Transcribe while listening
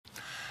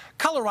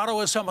Colorado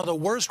has some of the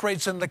worst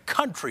rates in the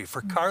country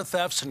for car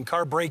thefts and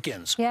car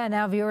break-ins. Yeah,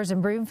 now viewers in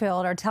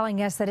Broomfield are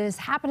telling us that it is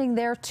happening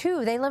there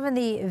too. They live in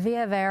the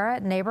Via Vera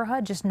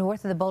neighborhood just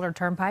north of the Boulder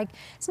Turnpike.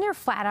 It's near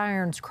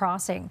Flatirons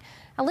Crossing.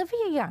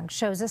 Olivia Young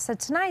shows us that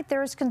tonight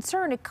there is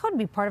concern it could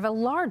be part of a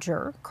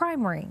larger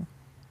crime ring.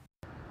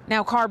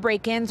 Now, car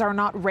break-ins are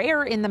not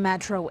rare in the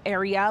metro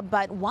area,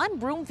 but one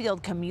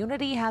Broomfield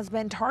community has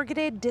been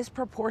targeted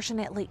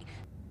disproportionately.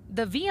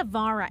 The Via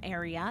Vera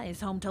area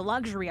is home to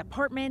luxury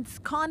apartments,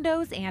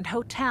 condos, and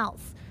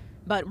hotels.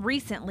 But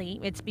recently,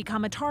 it's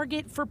become a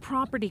target for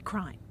property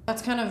crime.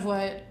 That's kind of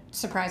what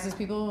surprises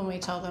people when we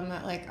tell them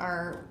that, like,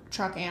 our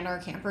truck and our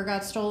camper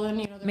got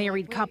stolen.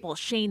 Married couple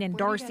Shane and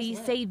Darcy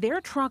say their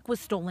truck was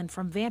stolen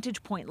from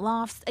Vantage Point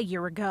Lofts a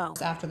year ago.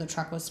 After the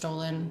truck was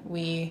stolen,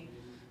 we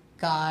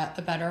got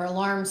a better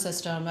alarm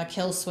system, a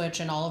kill switch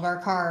in all of our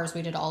cars.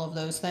 We did all of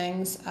those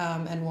things,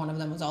 and one of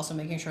them was also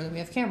making sure that we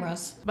have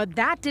cameras. But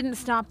that didn't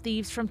stop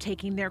thieves from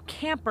taking their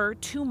camper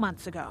 2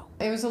 months ago.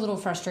 It was a little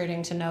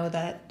frustrating to know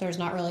that there's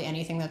not really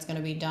anything that's going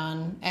to be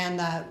done, and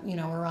that, you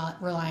know, we're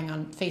relying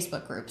on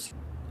Facebook groups.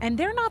 And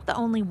they're not the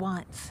only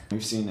ones.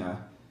 We've seen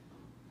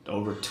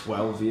over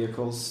 12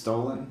 vehicles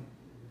stolen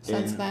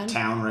Since then?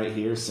 Town right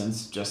here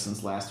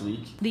since last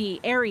week. The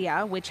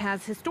area, which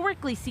has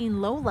historically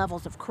seen low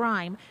levels of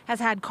crime,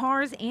 has had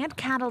cars and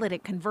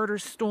catalytic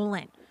converters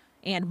stolen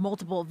and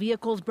multiple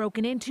vehicles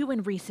broken into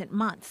in recent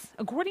months,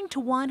 according to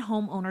one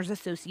homeowners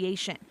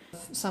association.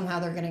 Somehow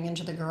they're getting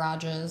into the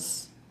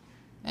garages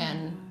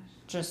and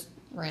just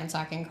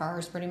ransacking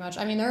cars pretty much.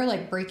 I mean, they're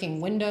like breaking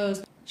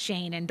windows.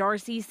 Shane and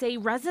Darcy say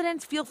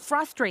residents feel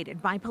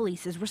frustrated by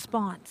police's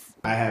response.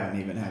 I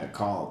haven't even had a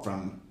call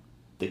from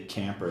the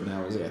camper, and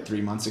that was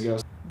 3 months ago.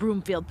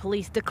 Broomfield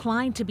police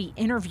declined to be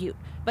interviewed,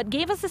 but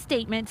gave us a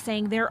statement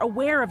saying they're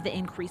aware of the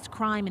increased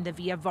crime in the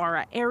Via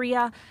Vera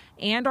area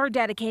and are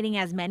dedicating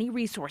as many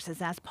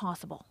resources as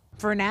possible.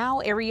 For now,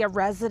 area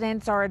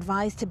residents are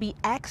advised to be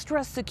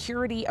extra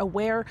security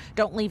aware.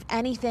 Don't leave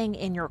anything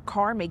in your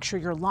car. Make sure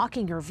you're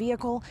locking your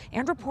vehicle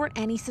and report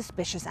any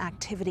suspicious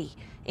activity.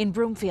 In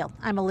Broomfield,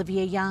 I'm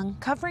Olivia Young,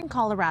 covering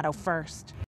Colorado First.